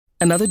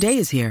Another day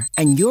is here,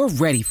 and you're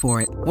ready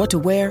for it. What to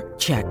wear?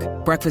 Check.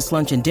 Breakfast,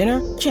 lunch, and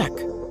dinner? Check.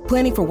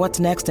 Planning for what's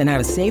next and how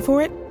to save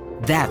for it?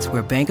 That's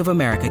where Bank of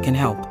America can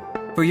help.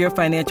 For your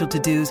financial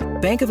to-dos,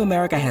 Bank of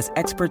America has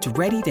experts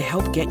ready to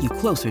help get you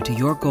closer to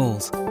your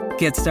goals.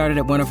 Get started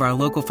at one of our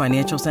local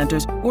financial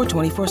centers or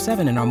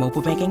 24/7 in our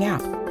mobile banking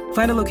app.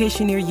 Find a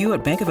location near you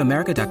at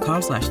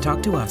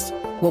bankofamerica.com/talktous.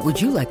 What would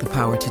you like the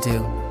power to do?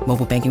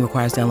 Mobile banking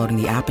requires downloading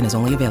the app and is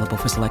only available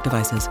for select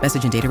devices.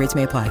 Message and data rates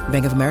may apply.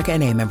 Bank of America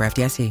N.A., member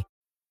FDIC.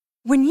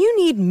 When you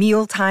need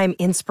mealtime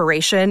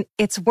inspiration,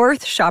 it's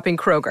worth shopping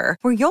Kroger,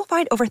 where you'll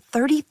find over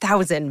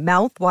 30,000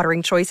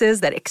 mouth-watering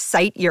choices that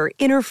excite your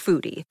inner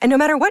foodie. And no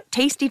matter what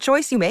tasty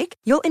choice you make,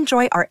 you'll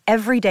enjoy our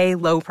everyday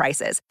low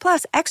prices,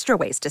 plus extra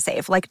ways to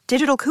save, like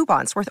digital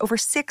coupons worth over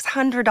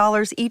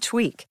 $600 each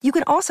week. You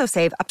can also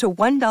save up to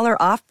 $1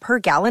 off per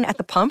gallon at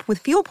the pump with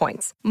fuel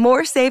points.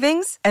 More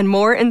savings and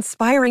more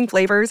inspiring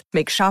flavors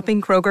make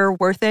shopping Kroger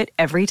worth it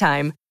every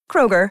time.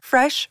 Kroger,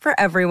 fresh for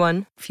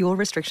everyone. Fuel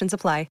restrictions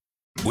apply.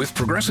 With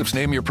Progressive's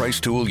Name Your Price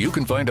tool, you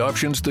can find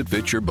options that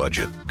fit your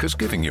budget, because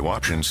giving you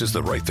options is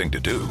the right thing to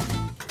do.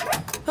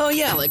 Oh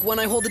yeah, like when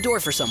I hold the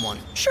door for someone.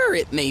 Sure,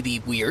 it may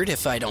be weird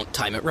if I don't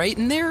time it right,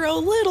 and they're a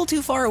little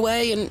too far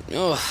away, and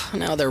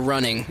now they're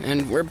running.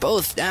 And we're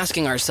both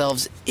asking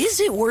ourselves, is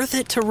it worth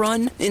it to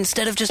run,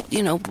 instead of just,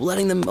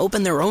 letting them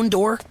open their own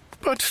door?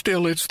 But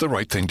still, it's the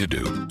right thing to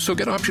do. So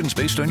get options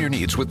based on your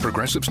needs with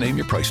Progressive's Name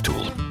Your Price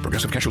tool.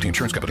 Progressive Casualty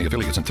Insurance Company,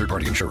 affiliates, and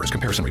third-party insurers.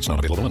 Comparison rates not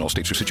available in all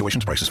states or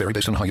situations. Prices vary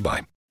based on how you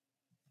buy.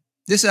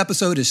 This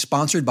episode is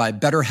sponsored by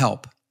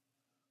BetterHelp.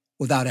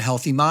 Without a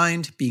healthy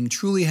mind, being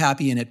truly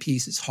happy and at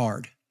peace is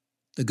hard.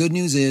 The good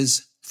news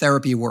is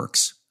therapy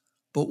works.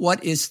 But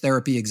what is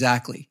therapy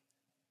exactly?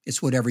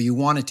 It's whatever you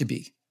want it to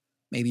be.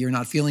 Maybe you're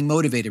not feeling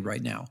motivated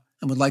right now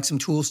and would like some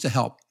tools to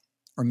help.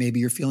 Or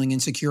maybe you're feeling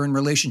insecure in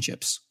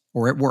relationships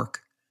or at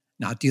work,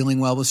 not dealing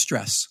well with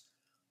stress.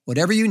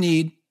 Whatever you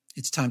need,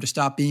 it's time to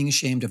stop being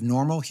ashamed of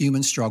normal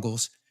human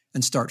struggles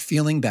and start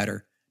feeling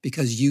better,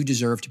 because you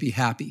deserve to be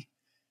happy.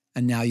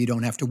 And now you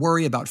don't have to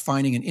worry about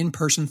finding an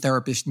in-person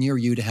therapist near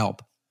you to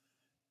help.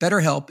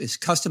 BetterHelp is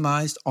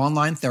customized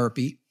online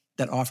therapy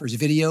that offers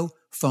video,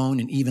 phone,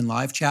 and even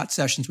live chat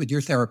sessions with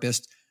your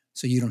therapist,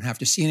 so you don't have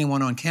to see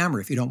anyone on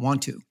camera if you don't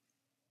want to.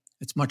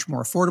 It's much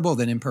more affordable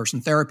than in-person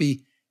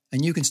therapy,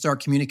 and you can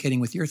start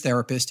communicating with your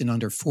therapist in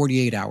under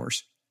 48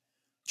 hours.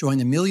 Join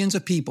the millions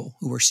of people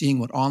who are seeing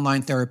what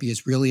online therapy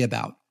is really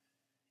about.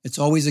 It's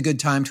always a good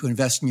time to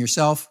invest in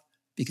yourself,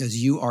 because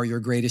you are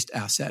your greatest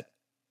asset.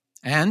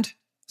 And,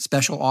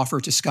 special offer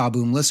to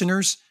Skaboom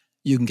listeners,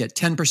 you can get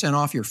 10%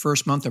 off your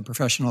first month of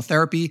professional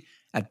therapy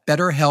at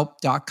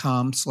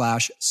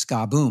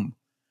betterhelp.com/Skaboom.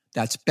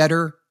 That's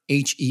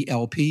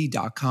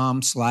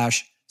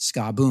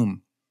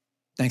betterhelp.com/Skaboom.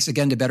 Thanks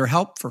again to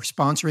BetterHelp for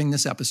sponsoring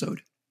this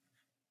episode.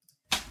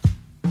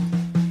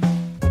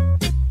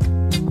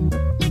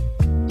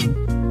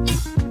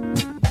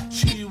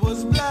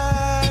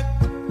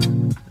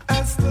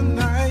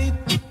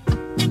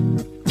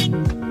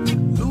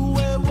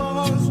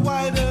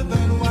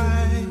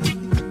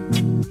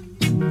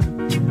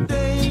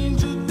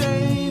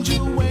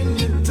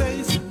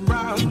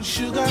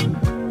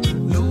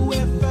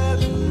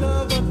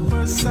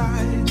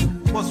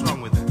 What's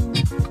wrong with it?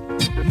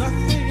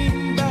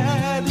 Nothing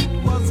bad,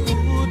 it was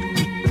good.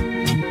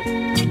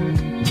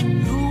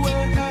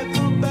 Louis had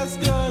the best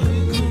girl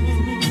he could.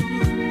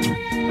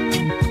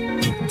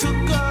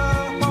 Took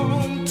her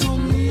home to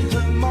meet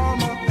her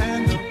mama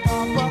and her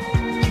papa.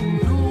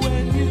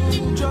 Louis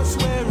knew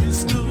just where he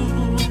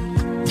stood.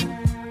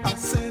 I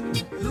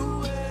said,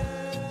 Louis.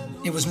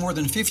 It was more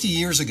than 50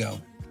 years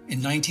ago,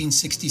 in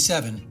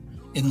 1967,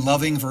 in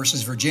Loving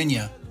versus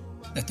Virginia,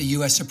 that the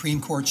U.S. Supreme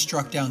Court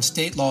struck down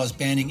state laws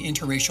banning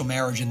interracial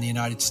marriage in the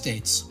United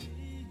States.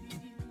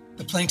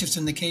 The plaintiffs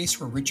in the case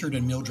were Richard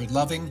and Mildred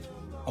Loving,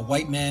 a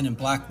white man and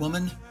black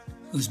woman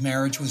whose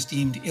marriage was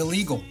deemed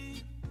illegal,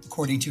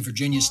 according to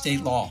Virginia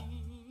state law.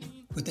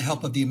 With the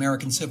help of the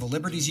American Civil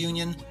Liberties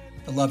Union,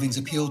 the Lovings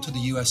appealed to the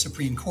U.S.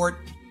 Supreme Court,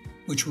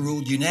 which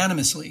ruled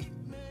unanimously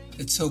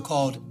that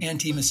so-called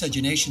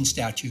anti-miscegenation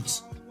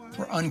statutes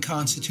were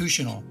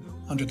unconstitutional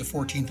under the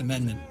 14th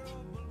Amendment.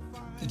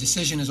 The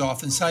decision is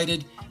often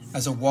cited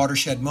as a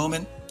watershed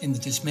moment in the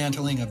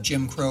dismantling of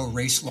Jim Crow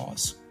race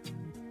laws.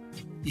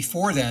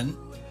 Before then,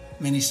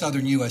 many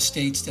southern U.S.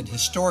 states that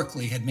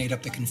historically had made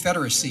up the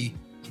Confederacy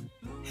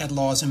had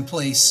laws in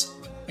place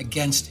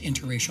against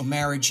interracial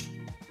marriage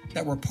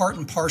that were part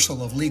and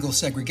parcel of legal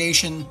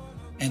segregation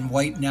and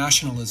white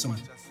nationalism.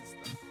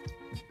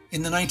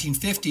 In the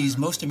 1950s,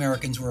 most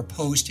Americans were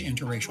opposed to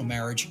interracial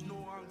marriage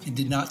and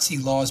did not see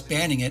laws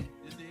banning it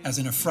as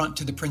an affront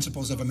to the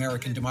principles of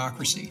American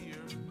democracy.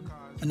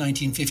 A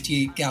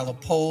 1958 Gallup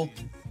poll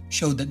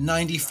showed that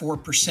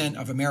 94%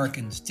 of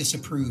Americans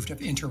disapproved of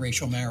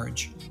interracial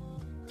marriage.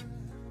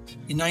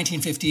 In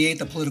 1958,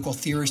 the political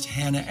theorist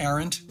Hannah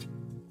Arendt,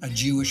 a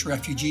Jewish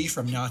refugee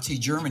from Nazi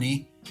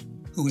Germany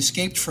who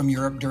escaped from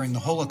Europe during the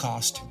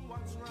Holocaust,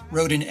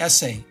 wrote an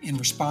essay in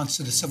response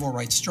to the civil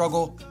rights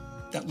struggle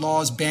that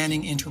laws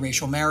banning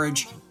interracial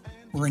marriage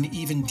were an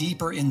even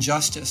deeper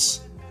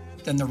injustice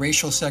than the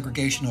racial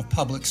segregation of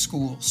public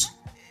schools.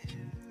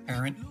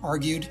 Arendt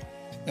argued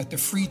that the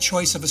free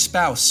choice of a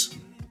spouse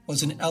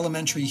was an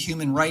elementary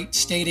human right,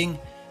 stating,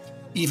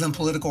 even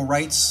political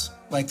rights,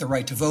 like the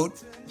right to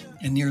vote,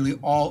 and nearly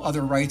all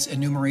other rights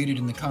enumerated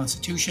in the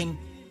Constitution,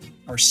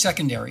 are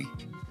secondary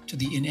to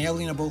the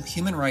inalienable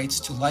human rights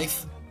to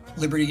life,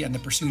 liberty, and the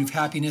pursuit of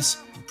happiness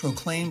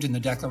proclaimed in the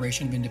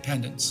Declaration of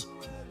Independence.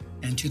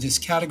 And to this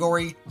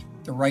category,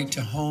 the right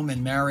to home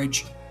and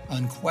marriage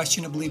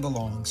unquestionably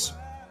belongs.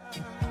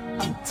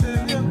 I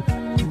tell you,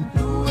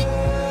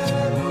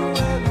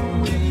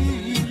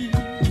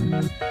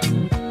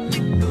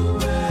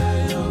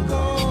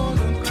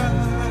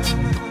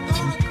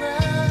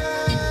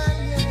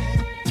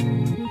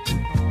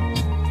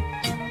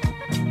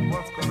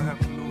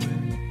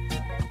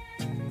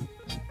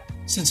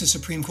 Since a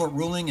Supreme Court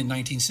ruling in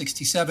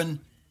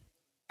 1967,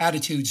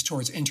 attitudes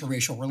towards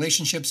interracial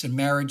relationships and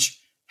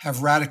marriage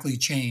have radically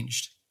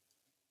changed.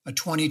 A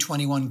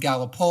 2021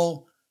 Gallup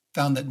poll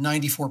found that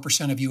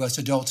 94% of U.S.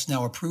 adults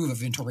now approve of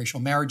interracial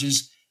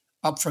marriages,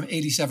 up from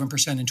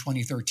 87% in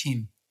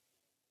 2013.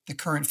 The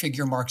current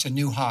figure marks a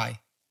new high,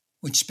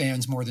 which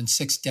spans more than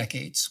 6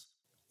 decades.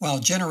 While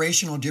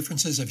generational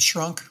differences have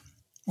shrunk,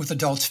 with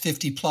adults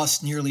 50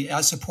 plus nearly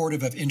as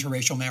supportive of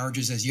interracial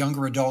marriages as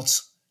younger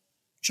adults,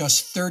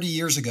 just 30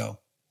 years ago,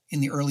 in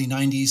the early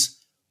 90s,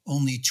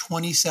 only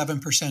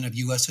 27% of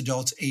U.S.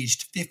 adults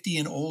aged 50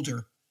 and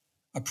older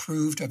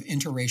approved of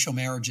interracial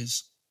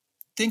marriages.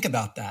 Think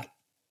about that.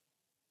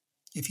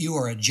 If you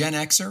are a Gen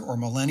Xer or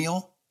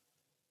millennial,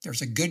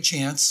 there's a good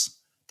chance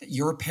that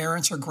your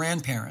parents or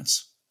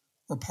grandparents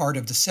were part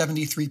of the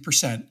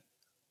 73%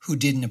 who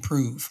didn't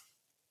approve.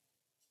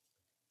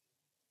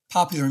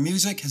 Popular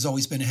music has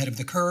always been ahead of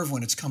the curve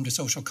when it's come to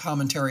social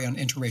commentary on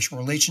interracial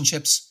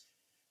relationships.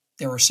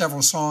 There are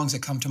several songs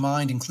that come to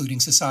mind, including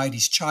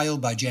Society's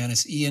Child by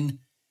Janis Ian,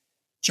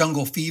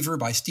 Jungle Fever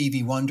by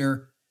Stevie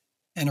Wonder,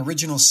 and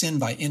Original Sin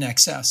by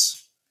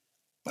INXS.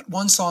 But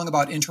one song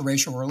about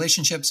interracial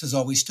relationships has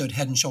always stood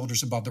head and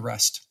shoulders above the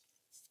rest.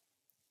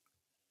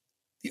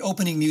 The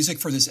opening music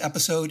for this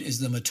episode is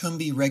the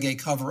Matumbi reggae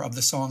cover of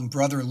the song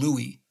Brother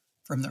Louie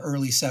from the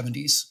early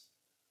 70s.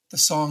 The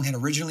song had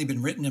originally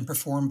been written and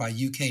performed by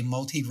UK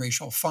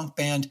multiracial funk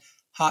band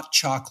Hot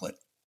Chocolate.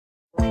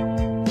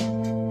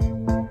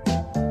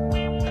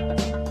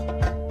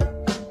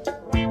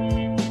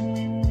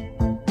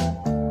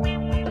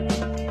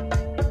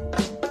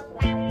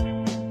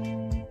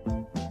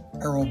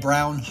 Earl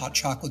Brown, Hot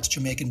Chocolate's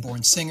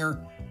Jamaican-born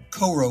singer,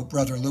 co-wrote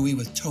Brother Louie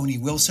with Tony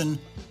Wilson,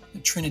 the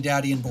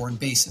Trinidadian-born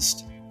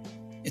bassist.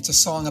 It's a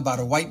song about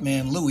a white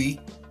man, Louie,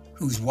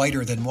 who's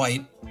whiter than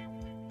white,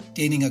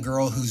 dating a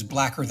girl who's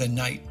blacker than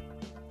night.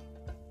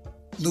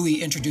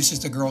 Louie introduces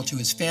the girl to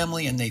his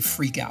family and they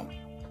freak out.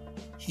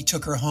 He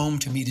took her home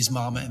to meet his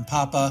mama and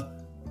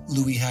papa.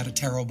 Louie had a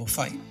terrible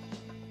fight.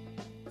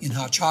 In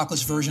Hot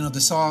Chocolate's version of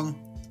the song,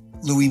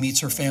 Louie meets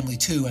her family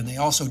too and they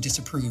also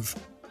disapprove.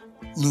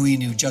 Louie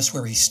knew just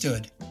where he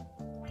stood.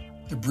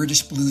 The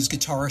British blues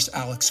guitarist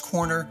Alex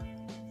Corner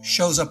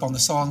shows up on the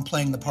song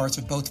playing the parts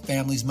of both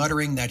families,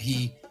 muttering that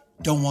he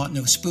don't want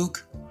no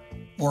spook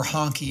or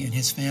honky in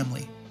his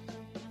family.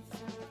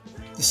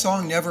 The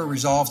song never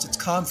resolves its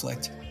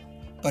conflict,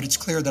 but it's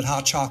clear that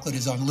Hot Chocolate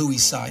is on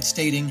Louie's side,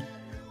 stating,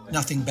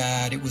 "Nothing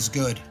bad, it was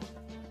good."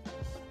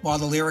 While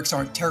the lyrics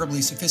aren't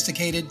terribly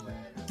sophisticated,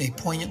 they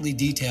poignantly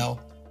detail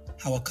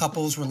how a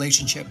couple's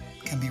relationship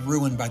can be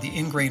ruined by the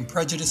ingrained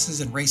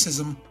prejudices and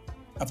racism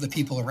of the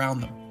people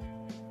around them.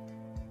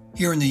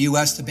 Here in the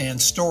US, the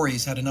band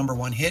Stories had a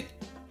 #1 hit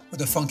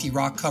with a funky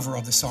rock cover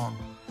of the song.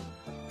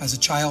 As a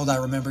child, I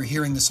remember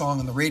hearing the song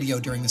on the radio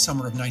during the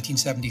summer of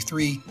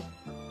 1973,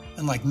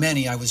 and like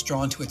many, I was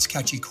drawn to its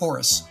catchy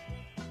chorus.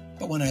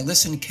 But when I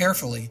listened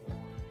carefully,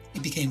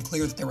 it became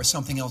clear that there was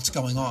something else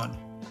going on.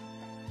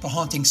 The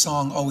haunting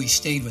song always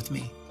stayed with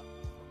me.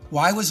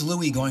 Why was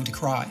Louie going to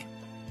cry?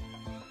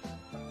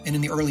 And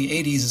in the early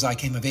 80s, as I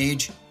came of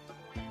age,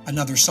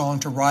 another song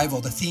to rival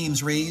the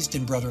themes raised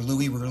in Brother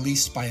Louie were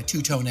released by a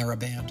Two-Tone era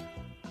band.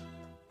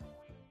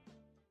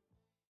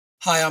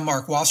 Hi, I'm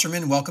Mark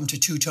Wasserman. Welcome to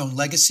Two-Tone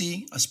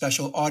Legacy, a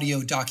special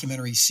audio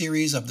documentary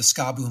series of the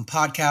Ska Boom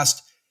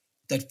podcast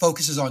that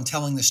focuses on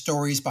telling the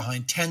stories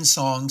behind 10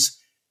 songs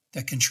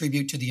that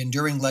contribute to the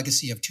enduring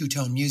legacy of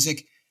two-tone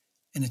music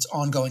and its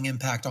ongoing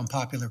impact on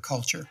popular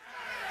culture.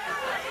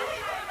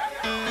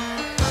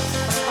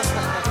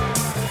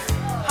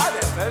 Hi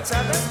there, folks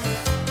out there.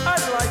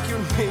 I'd like you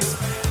to meet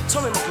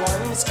Tommy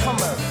McGuire and his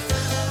combo.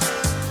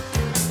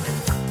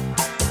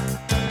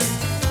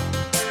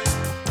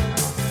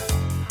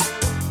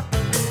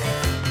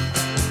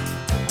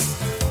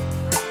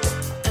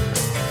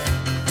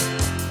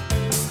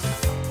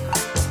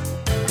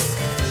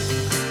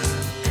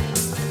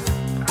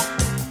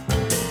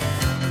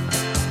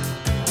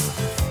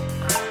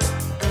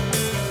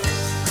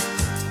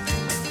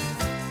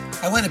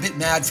 I went a bit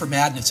mad for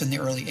Madness in the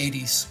early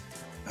 80s.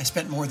 I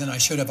spent more than I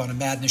should have on a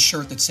Madness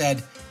shirt that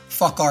said,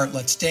 "Fuck art,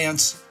 let's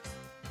dance,"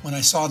 when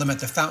I saw them at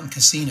the Fountain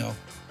Casino.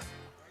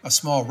 a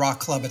small rock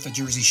club at the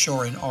Jersey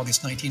Shore in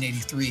August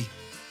 1983.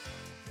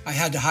 I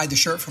had to hide the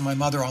shirt from my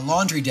mother on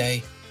laundry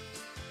day,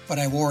 but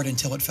I wore it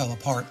until it fell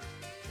apart.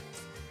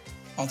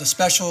 While the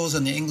Specials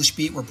and the English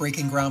Beat were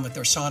breaking ground with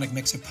their sonic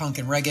mix of punk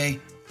and reggae,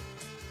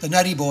 the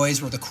Nutty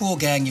Boys were the cool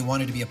gang you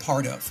wanted to be a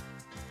part of.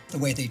 The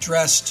way they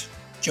dressed,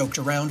 joked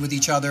around with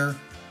each other,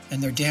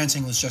 and their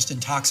dancing was just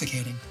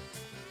intoxicating.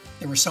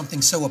 There was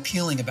something so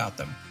appealing about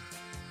them.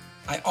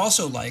 I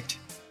also liked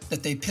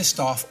that they pissed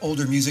off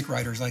older music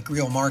writers like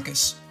Greil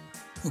Marcus,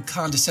 who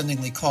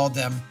condescendingly called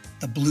them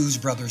the Blues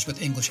Brothers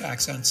with English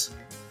accents.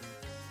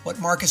 What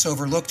Marcus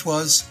overlooked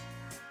was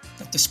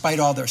that despite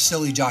all their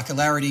silly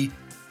jocularity,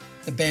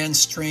 the band's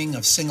string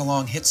of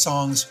sing-along hit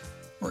songs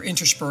were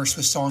interspersed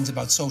with songs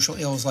about social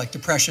ills like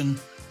depression,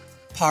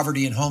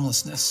 poverty, and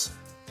homelessness.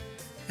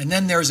 And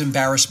then there's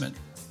Embarrassment,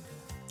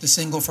 the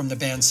single from the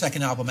band's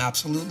second album,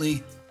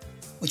 Absolutely,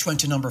 which went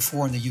to number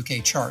 4 in the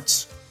UK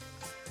charts.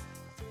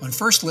 On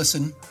first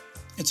listen,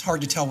 it's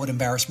hard to tell what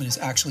Embarrassment is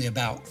actually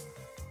about.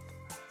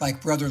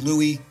 Like Brother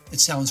Louie, it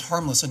sounds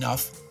harmless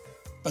enough,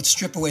 but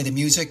strip away the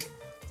music,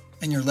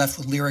 and you're left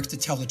with lyrics that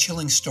tell the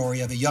chilling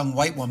story of a young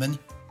white woman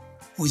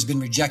who has been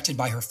rejected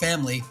by her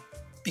family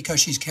because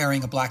she's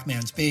carrying a black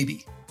man's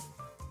baby.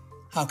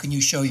 How can you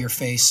show your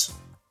face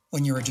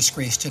when you're a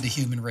disgrace to the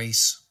human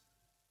race?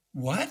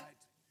 What?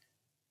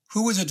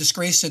 Who is a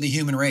disgrace to the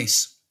human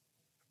race?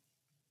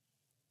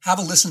 Have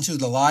a listen to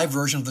the live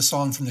version of the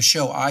song from the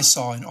show I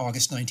saw in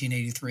August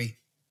 1983.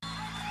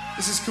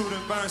 This is called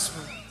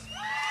Embarrassment.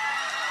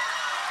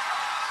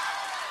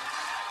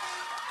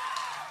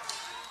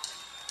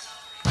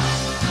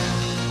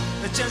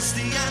 Just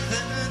the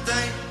other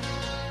day,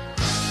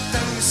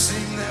 don't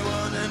sing, they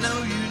wanna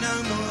know you no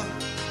more.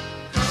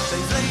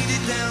 They've laid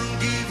it down,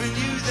 giving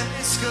you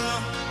their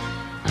score.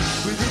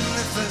 Within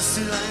the first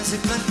 2 lines, they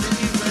meant that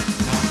you read.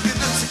 Good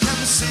enough to come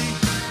and see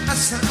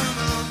us no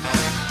more.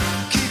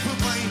 Keep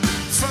away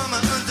from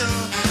our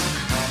door.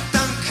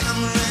 Don't come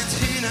around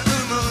here no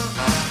more.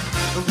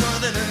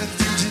 What on earth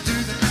did you do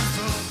that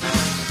for?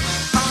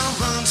 Oh,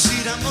 wrong, she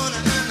don't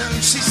wanna know.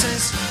 She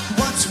says,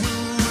 what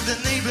will the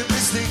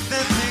neighbors think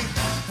that thing?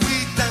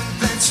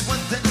 That's what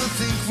they'll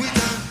think we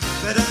done,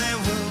 but I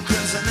will,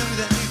 cause I know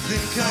that they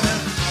think I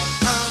know.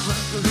 Oh,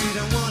 we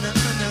don't wanna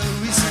know,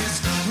 he says,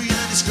 we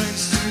are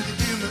disgrace to the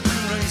human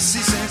race.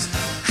 He says,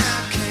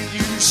 how can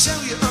you show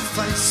your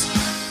face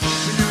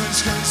when you're a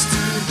disgrace to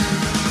the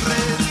human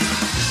race?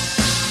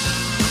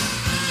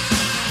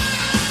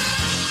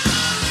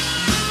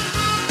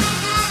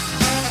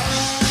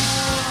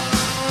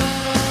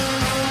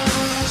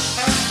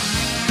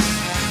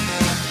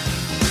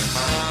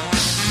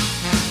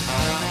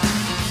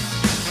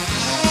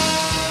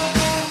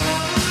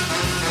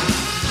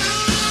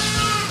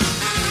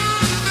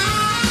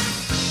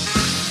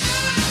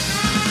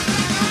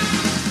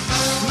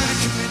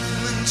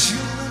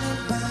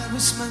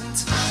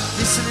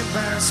 It's an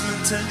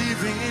embarrassment, a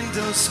living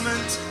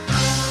endorsement.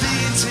 The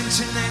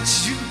intention that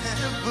you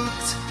have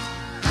booked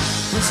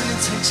was an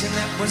intention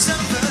that was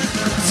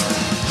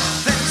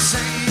overlooked. They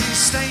say you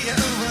stay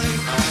away,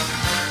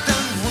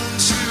 don't want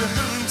you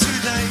home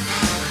today.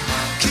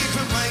 Keep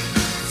away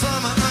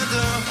from my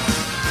door,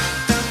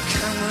 don't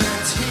come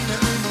around here no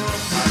more.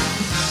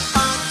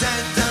 Our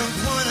dad don't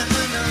wanna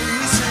know,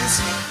 he says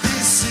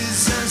this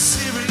is a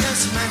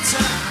serious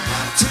matter.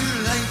 Too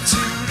late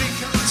to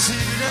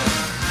reconsider.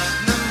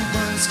 No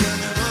one's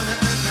gonna wanna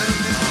know.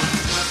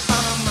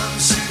 Our mum,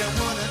 she don't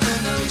wanna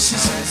know. She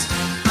says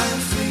I'm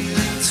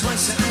feeling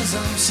twice as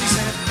old. She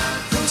said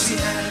thought she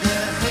had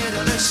her head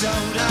on her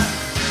shoulder.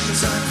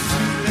 'Cause I'm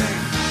feeling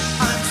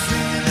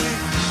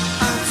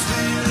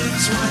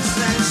twice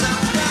as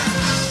older.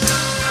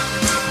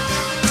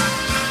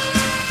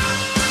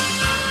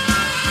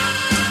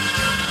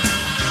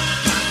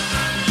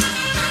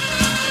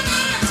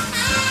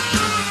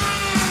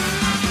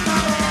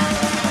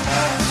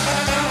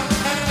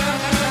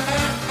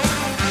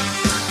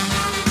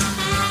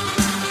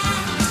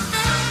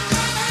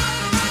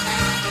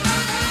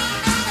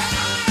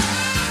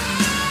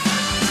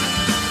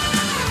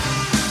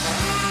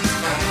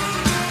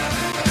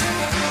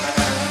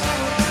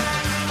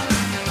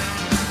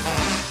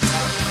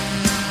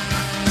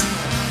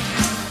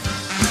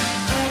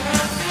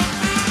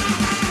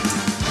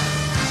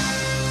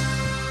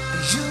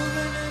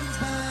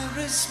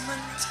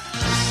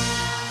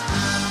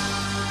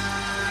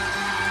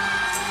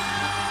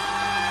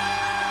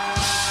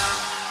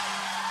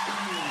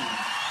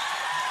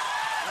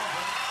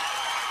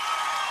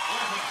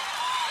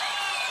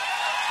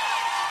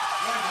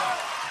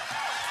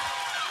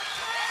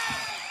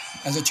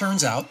 As it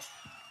turns out,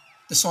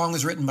 the song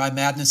was written by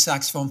Madness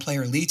saxophone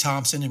player Lee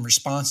Thompson in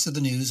response to the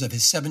news of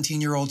his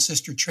 17-year-old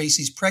sister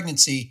Tracy's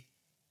pregnancy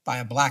by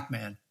a black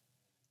man.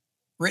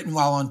 Written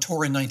while on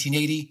tour in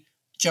 1980,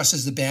 just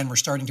as the band were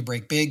starting to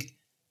break big,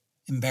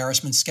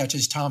 Embarrassment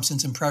sketches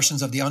Thompson's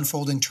impressions of the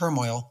unfolding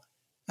turmoil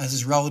as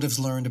his relatives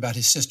learned about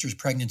his sister's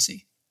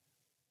pregnancy.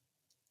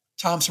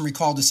 Thompson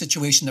recalled the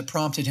situation that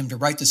prompted him to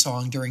write the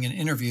song during an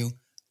interview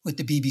with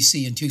the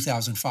BBC in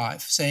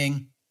 2005,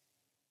 saying,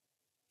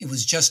 It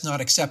was just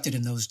not accepted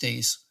in those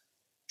days.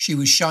 She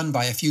was shunned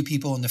by a few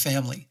people in the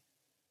family.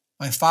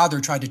 My father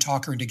tried to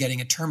talk her into getting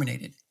it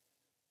terminated.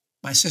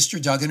 My sister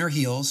dug in her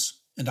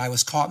heels, and I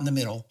was caught in the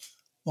middle,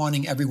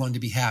 wanting everyone to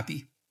be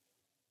happy.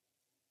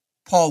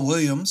 Paul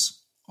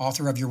Williams,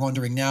 author of You're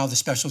Wondering Now, The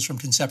Specials from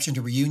Conception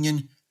to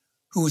Reunion,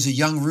 who was a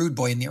young rude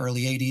boy in the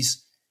early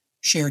 80s,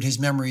 shared his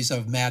memories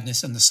of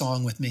Madness and the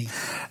song with me.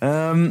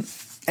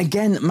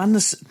 Again,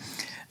 Madness,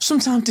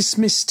 sometimes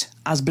dismissed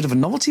as a bit of a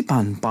novelty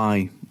band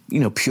by,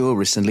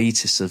 purists and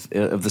elitists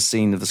of the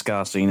scene, of the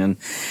ska scene, and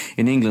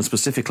in England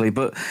specifically,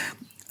 but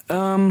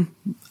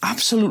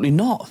absolutely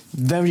not.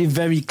 Very,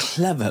 very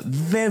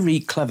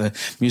clever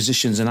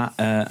musicians and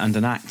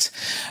an act.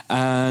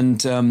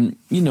 And,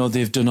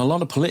 they've done a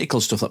lot of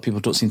political stuff that people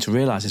don't seem to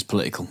realise is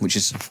political, which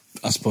is,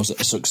 I suppose,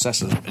 a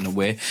success in a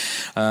way.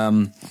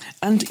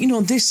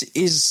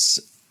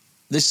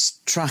 This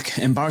track,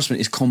 Embarrassment,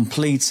 is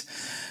complete,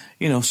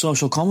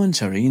 social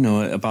commentary,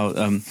 about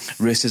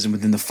racism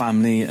within the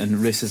family and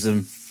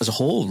racism as a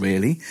whole,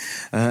 really,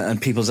 and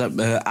people's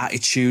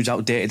attitudes,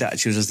 outdated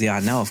attitudes as they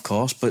are now, of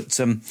course. But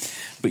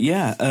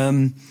yeah,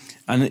 and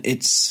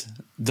it's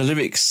the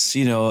lyrics,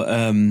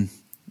 are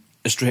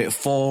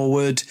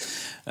straightforward,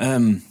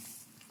 and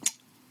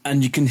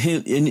you can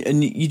hear,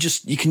 and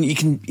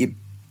it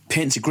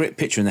paints a great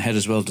picture in the head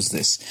as well, does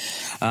this.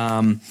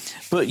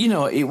 But,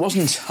 it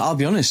wasn't, I'll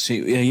be honest,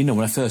 when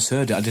I first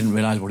heard it, I didn't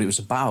realise what it was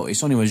about.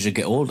 It's only as you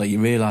get older you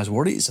realise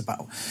what it is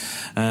about.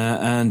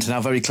 And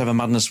how very clever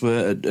Madness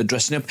were at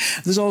dressing up.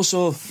 There's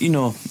also,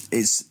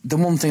 it's the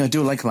one thing I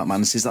do like about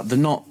Madness is that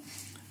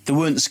they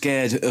weren't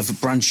scared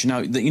of branching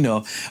out,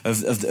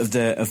 of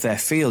their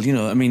field.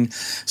 I mean,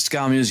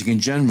 ska music in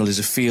general is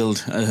a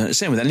field,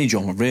 same with any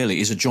genre really,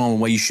 is a genre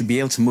where you should be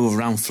able to move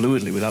around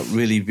fluidly without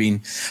really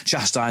being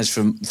chastised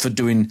for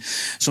doing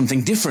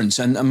something different.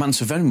 And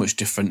Madness are very much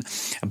different.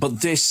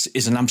 But this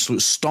is an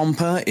absolute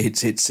stomper.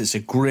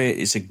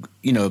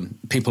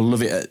 People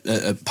love it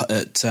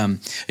at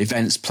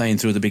events, playing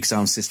through the big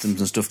sound systems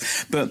and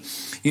stuff. But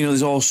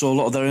there's also a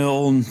lot of their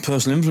own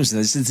personal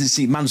influences.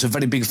 Madness are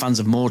very big fans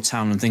of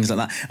Motown and things like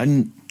that.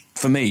 And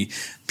for me,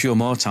 pure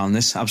Motown,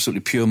 this, absolutely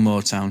pure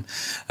Motown.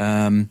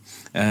 And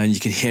you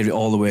can hear it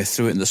all the way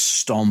through it, and the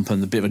stomp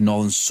and the bit of a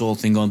Northern Soul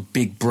thing on,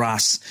 big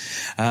brass.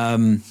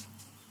 But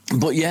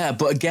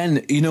again,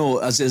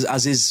 as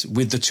is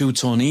with the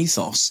two-tone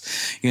ethos,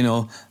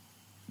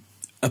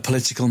 a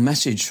political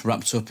message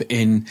wrapped up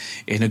in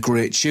a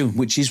great tune,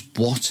 which is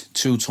what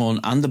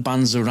Two-Tone and the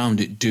bands around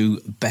it do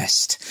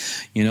best.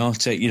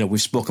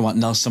 We've spoken about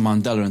Nelson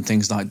Mandela and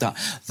things like that.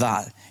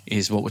 That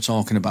is what we're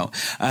talking about.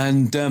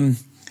 And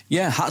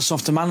hats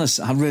off to Madness.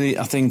 I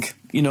think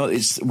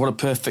it's what a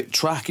perfect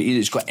track.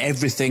 It's got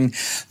everything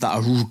that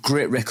a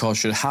great record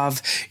should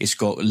have. It's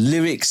got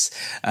lyrics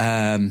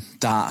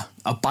that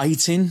are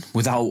biting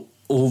without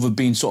over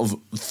being sort of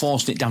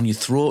forcing it down your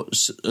throat,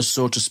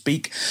 so to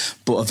speak,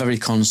 but are very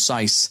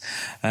concise.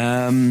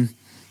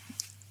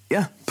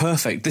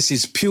 Perfect. This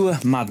is pure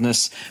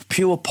Madness,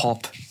 pure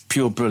pop,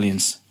 pure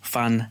brilliance.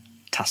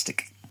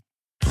 Fantastic.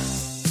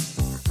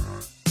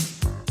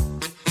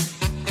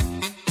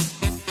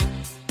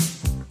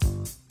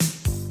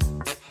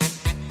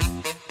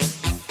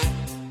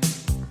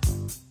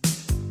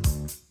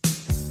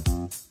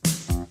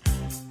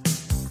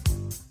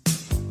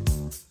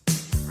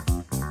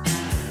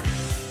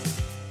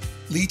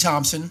 Lee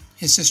Thompson,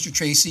 his sister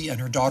Tracy, and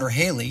her daughter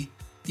Haley,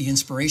 the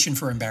inspiration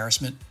for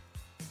Embarrassment,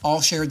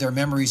 all shared their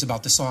memories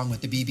about the song with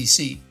the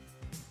BBC.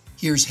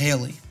 Here's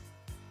Haley.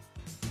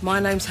 My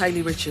name's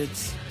Haley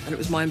Richards, and it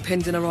was my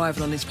impending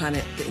arrival on this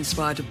planet that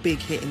inspired a big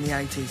hit in the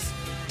 80s.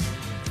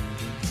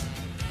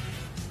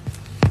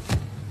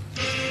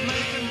 My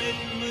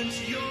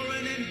commitment, you're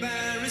an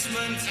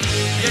embarrassment.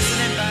 Yes,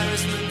 an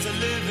embarrassment, a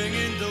living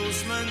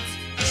endorsement.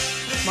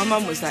 My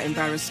mum was that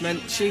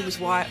embarrassment. She was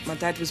white, my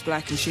dad was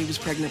black, and she was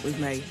pregnant with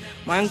me.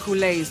 My Uncle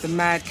Lee is the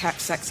madcap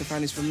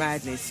saxophonist from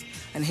Madness,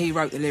 and he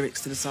wrote the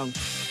lyrics to the song.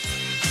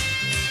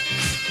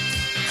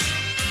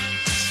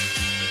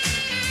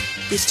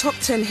 This top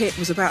 10 hit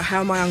was about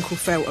how my uncle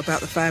felt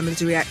about the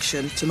family's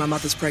reaction to my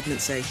mother's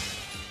pregnancy.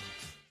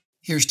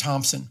 Here's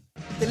Thompson.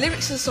 The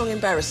lyrics of the song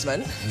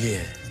Embarrassment.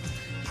 Yeah.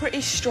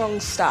 Pretty strong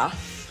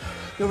stuff.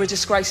 You're a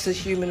disgrace to the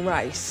human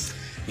race.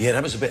 Yeah,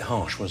 that was a bit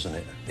harsh, wasn't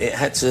it? It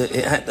had to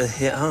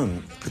hit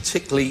home,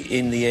 particularly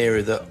in the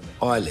area that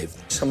I lived.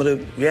 Some of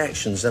the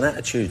reactions and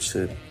attitudes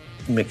to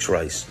mixed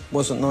race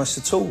wasn't nice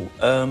at all.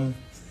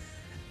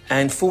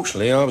 And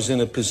fortunately, I was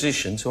in a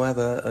position to have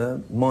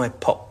my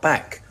pop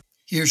back.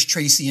 Here's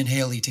Tracy and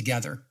Haley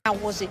together. How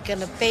was it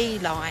going to be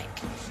like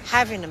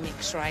having a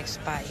mixed race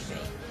baby?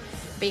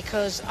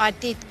 Because I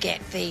did get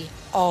the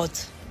odd,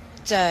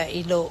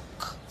 dirty look,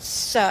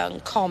 certain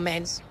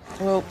comments.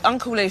 Well,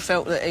 Uncle Lee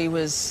felt that he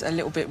was a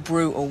little bit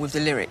brutal with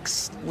the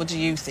lyrics. What do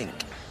you think?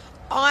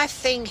 I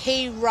think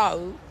he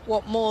wrote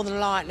what more than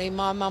likely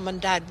my mum and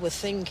dad were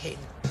thinking.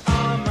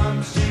 Our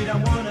mum, she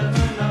don't want to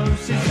know,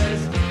 she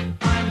says,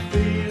 I'm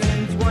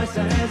feeling twice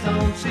as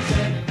old, she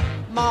said.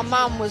 My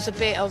mum was a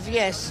bit of,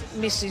 yes,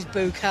 Mrs.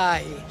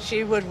 Bouquet.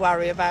 She would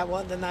worry about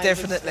what the neighbours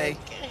Definitely,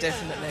 think.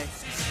 definitely.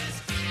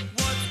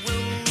 What will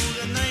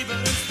the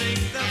neighbours think?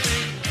 They'll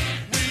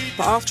think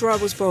But after I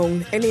was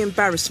born, any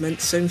embarrassment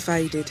soon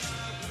faded.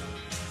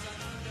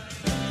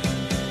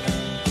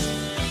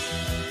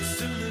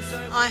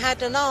 I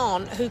had an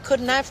aunt who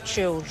couldn't have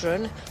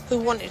children who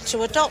wanted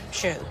to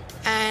adopt you.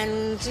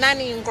 And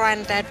Nanny and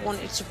Grandad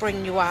wanted to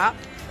bring you up.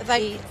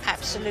 They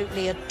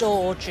absolutely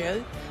adored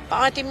you. But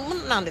I didn't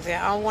want none of it.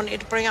 I wanted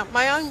to bring up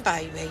my own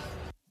baby.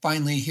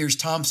 Finally, here's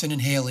Thompson and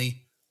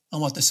Haley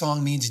on what the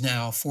song means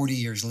now, 40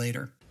 years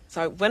later.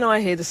 So when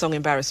I hear the song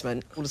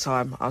Embarrassment, all the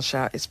time I'll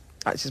shout, this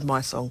is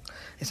my song.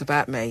 It's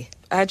about me.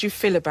 How do you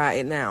feel about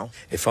it now?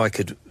 If I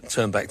could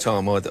turn back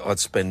time, I'd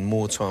spend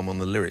more time on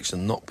the lyrics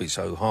and not be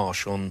so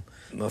harsh on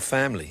my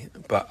family.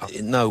 But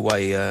in no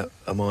way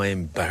am I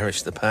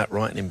embarrassed about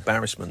writing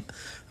Embarrassment,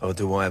 or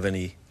do I have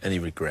any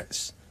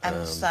regrets.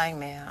 And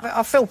same here.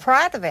 I feel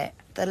proud of it.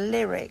 The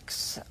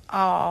lyrics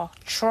are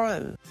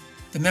true.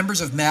 The members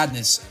of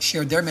Madness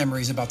shared their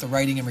memories about the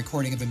writing and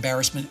recording of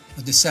Embarrassment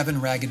with the 7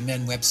 Ragged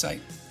Men website.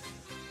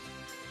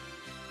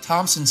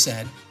 Thompson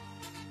said,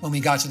 "When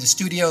we got to the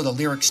studio, the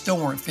lyrics still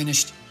weren't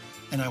finished,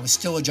 and I was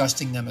still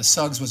adjusting them as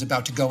Suggs was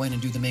about to go in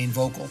and do the main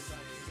vocal.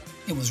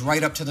 It was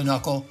right up to the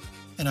knuckle,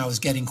 and I was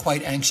getting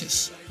quite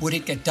anxious. Would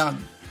it get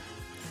done?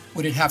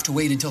 Would it have to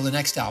wait until the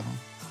next album?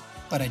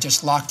 But I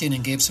just locked in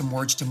and gave some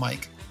words to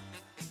Mike.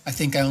 I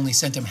think I only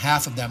sent him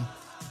half of them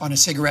on a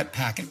cigarette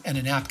packet and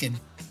a napkin,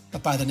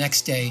 but by the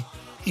next day,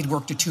 he'd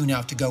worked a tune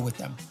out to go with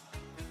them."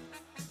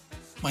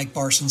 Mike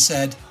Barson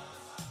said,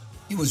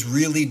 "It was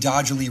really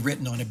dodgily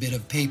written on a bit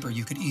of paper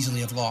you could easily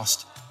have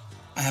lost.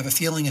 I have a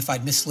feeling if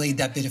I'd mislaid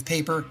that bit of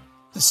paper,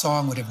 the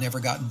song would have never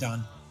gotten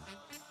done."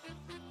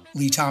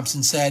 Lee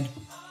Thompson said,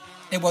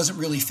 "It wasn't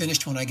really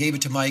finished when I gave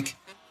it to Mike,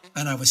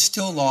 and I was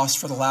still lost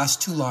for the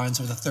last 2 lines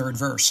of the 3rd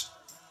verse.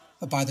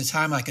 But by the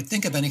time I could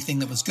think of anything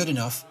that was good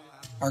enough,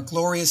 our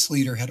glorious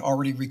leader had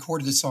already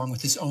recorded the song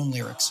with his own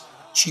lyrics.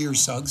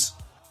 Cheers, Suggs.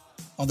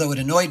 Although it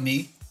annoyed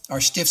me,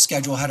 our stiff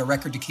schedule had a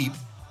record to keep,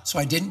 so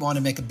I didn't want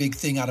to make a big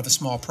thing out of a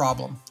small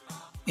problem.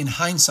 In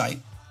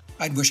hindsight,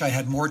 I'd wish I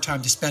had more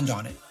time to spend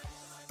on it.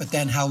 But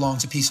then how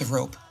long's a piece of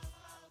rope?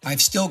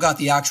 I've still got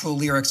the actual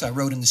lyrics I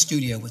wrote in the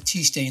studio with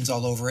tea stains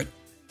all over it,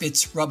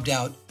 bits rubbed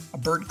out, a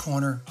burnt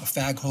corner, a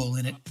fag hole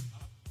in it."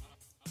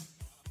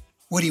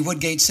 Woody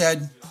Woodgate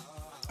said,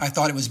 "I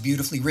thought it was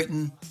beautifully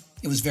written.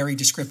 It was very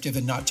descriptive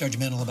and not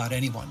judgmental about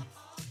anyone."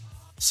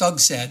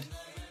 Suggs said,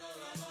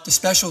 "The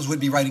Specials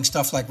would be writing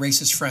stuff like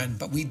Racist Friend,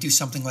 but we'd do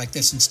something like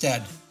this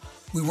instead.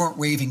 We weren't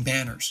waving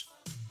banners.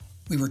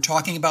 We were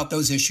talking about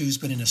those issues,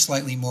 but in a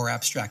slightly more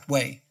abstract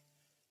way.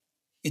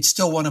 It's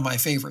still one of my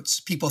favorites.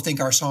 People think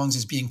our songs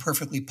is being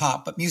perfectly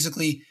pop, but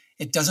musically,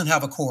 it doesn't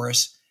have a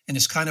chorus and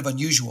is kind of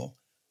unusual.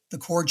 The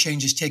chord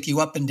changes take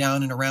you up and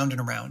down and around and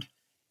around.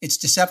 It's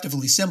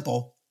deceptively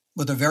simple,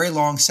 with a very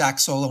long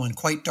sax solo and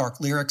quite dark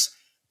lyrics,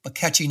 but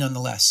catchy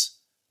nonetheless.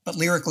 But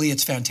lyrically,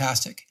 it's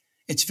fantastic.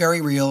 It's very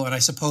real, and I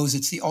suppose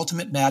it's the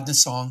ultimate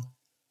Madness song,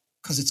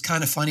 because it's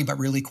kind of funny but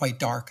really quite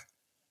dark.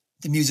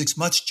 The music's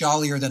much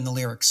jollier than the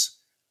lyrics.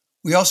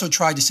 We also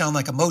tried to sound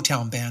like a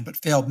Motown band, but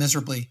failed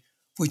miserably,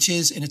 which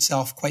is in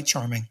itself quite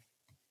charming."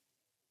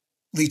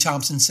 Lee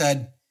Thompson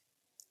said,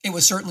 "It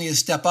was certainly a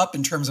step up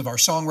in terms of our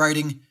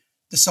songwriting.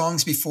 The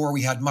songs before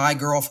we had My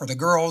Girl for the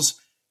girls,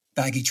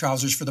 Baggy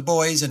Trousers for the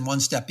boys, and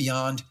One Step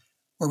Beyond,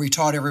 where we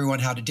taught everyone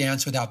how to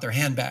dance without their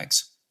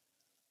handbags.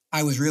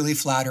 I was really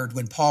flattered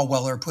when Paul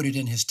Weller put it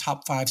in his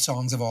top 5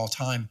 songs of all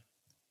time."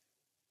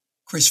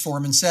 Chris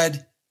Foreman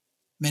said,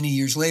 "Many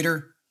years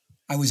later,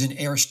 I was in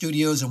Air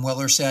Studios and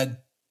Weller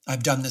said,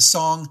 'I've done this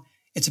song.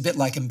 It's a bit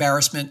like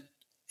Embarrassment,'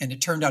 and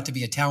it turned out to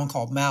be a town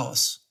called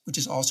Malice, which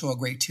is also a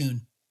great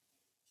tune."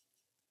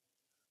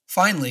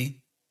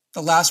 Finally,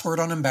 the last word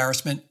on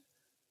Embarrassment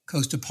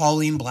goes to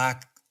Pauline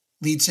Black,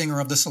 lead singer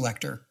of The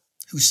Selecter,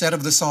 who said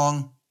of the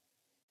song,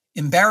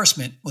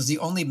 "Embarrassment was the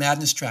only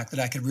Madness track that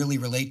I could really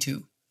relate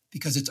to,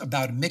 because it's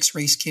about a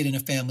mixed-race kid in a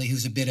family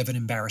who's a bit of an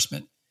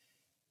embarrassment.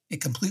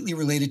 It completely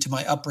related to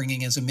my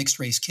upbringing as a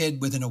mixed-race kid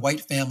within a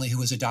white family who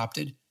was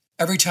adopted.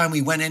 Every time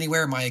we went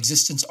anywhere, my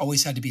existence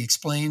always had to be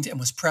explained and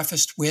was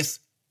prefaced with,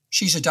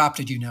 'She's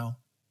adopted, you know,'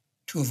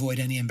 to avoid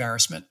any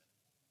embarrassment."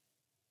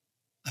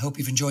 I hope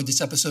you've enjoyed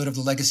this episode of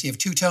The Legacy of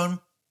Two-Tone.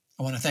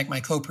 I want to thank my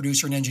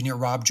co-producer and engineer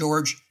Rob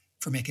George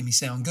for making me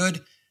sound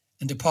good,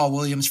 and to Paul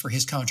Williams for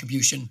his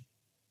contribution.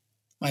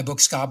 My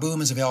book, Ska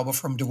Boom, is available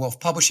from DeWolf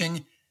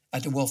Publishing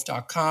at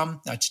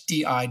dewolf.com. That's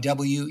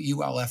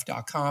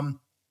DIWULF.com,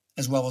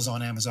 as well as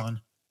on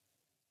Amazon.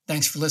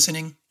 Thanks for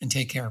listening, and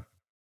take care.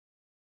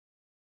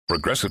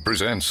 Progressive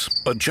presents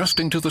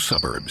Adjusting to the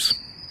Suburbs.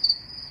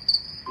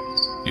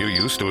 You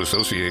used to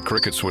associate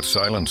crickets with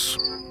silence.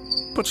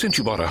 But since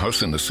you bought a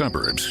house in the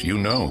suburbs, you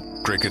know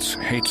crickets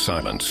hate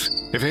silence.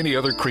 If any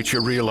other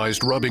creature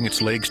realized rubbing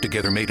its legs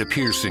together made a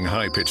piercing,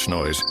 high-pitched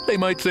noise, they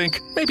might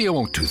think, maybe I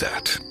won't do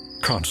that.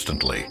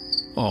 Constantly.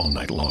 All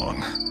night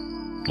long.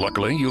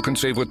 Luckily, you can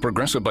save with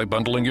Progressive by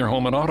bundling your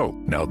home and auto.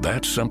 Now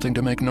that's something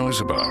to make noise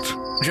about.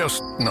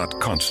 Just not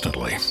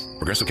constantly.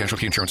 Progressive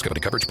Casualty Insurance Company.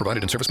 Coverage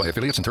provided and serviced by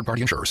affiliates and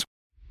third-party insurers.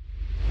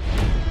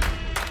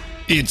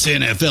 It's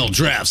NFL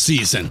draft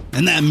season,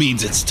 and that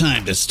means it's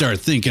time to start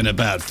thinking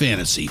about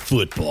fantasy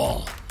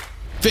football.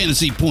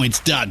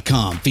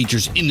 FantasyPoints.com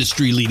features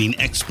industry-leading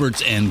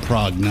experts and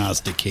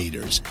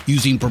prognosticators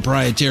using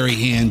proprietary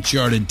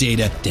hand-charted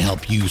data to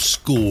help you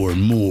score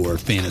more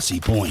fantasy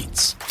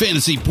points.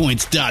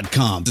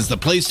 FantasyPoints.com is the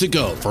place to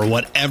go for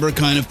whatever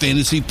kind of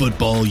fantasy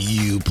football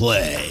you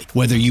play.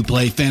 Whether you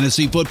play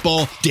fantasy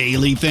football,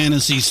 daily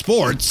fantasy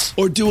sports,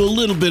 or do a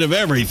little bit of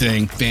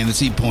everything,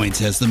 Fantasy Points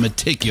has the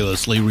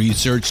meticulously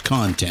researched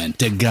content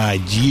to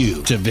guide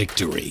you to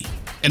victory.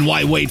 And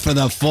why wait for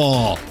the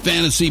fall?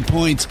 Fantasy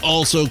Points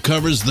also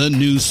covers the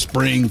new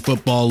spring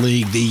football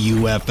league, the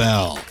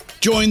UFL.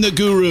 Join the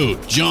guru,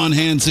 John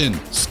Hansen,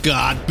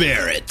 Scott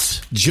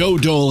Barrett, Joe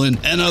Dolan,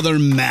 and other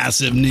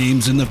massive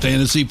names in the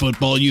fantasy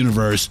football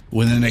universe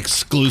with an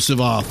exclusive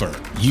offer.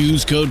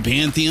 Use code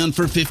Pantheon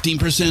for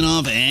 15%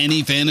 off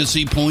any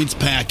Fantasy Points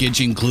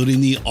package, including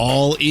the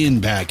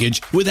all-in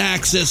package, with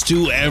access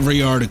to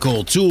every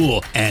article,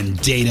 tool, and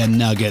data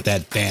nugget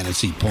that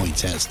Fantasy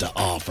Points has to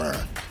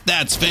offer.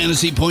 That's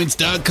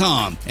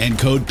FantasyPoints.com and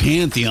code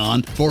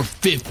Pantheon for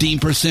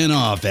 15%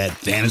 off at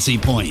Fantasy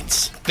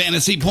Points.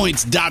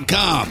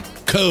 FantasyPoints.com,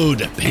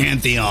 code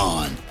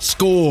Pantheon.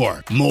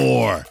 Score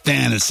more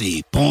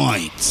fantasy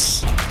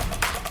points.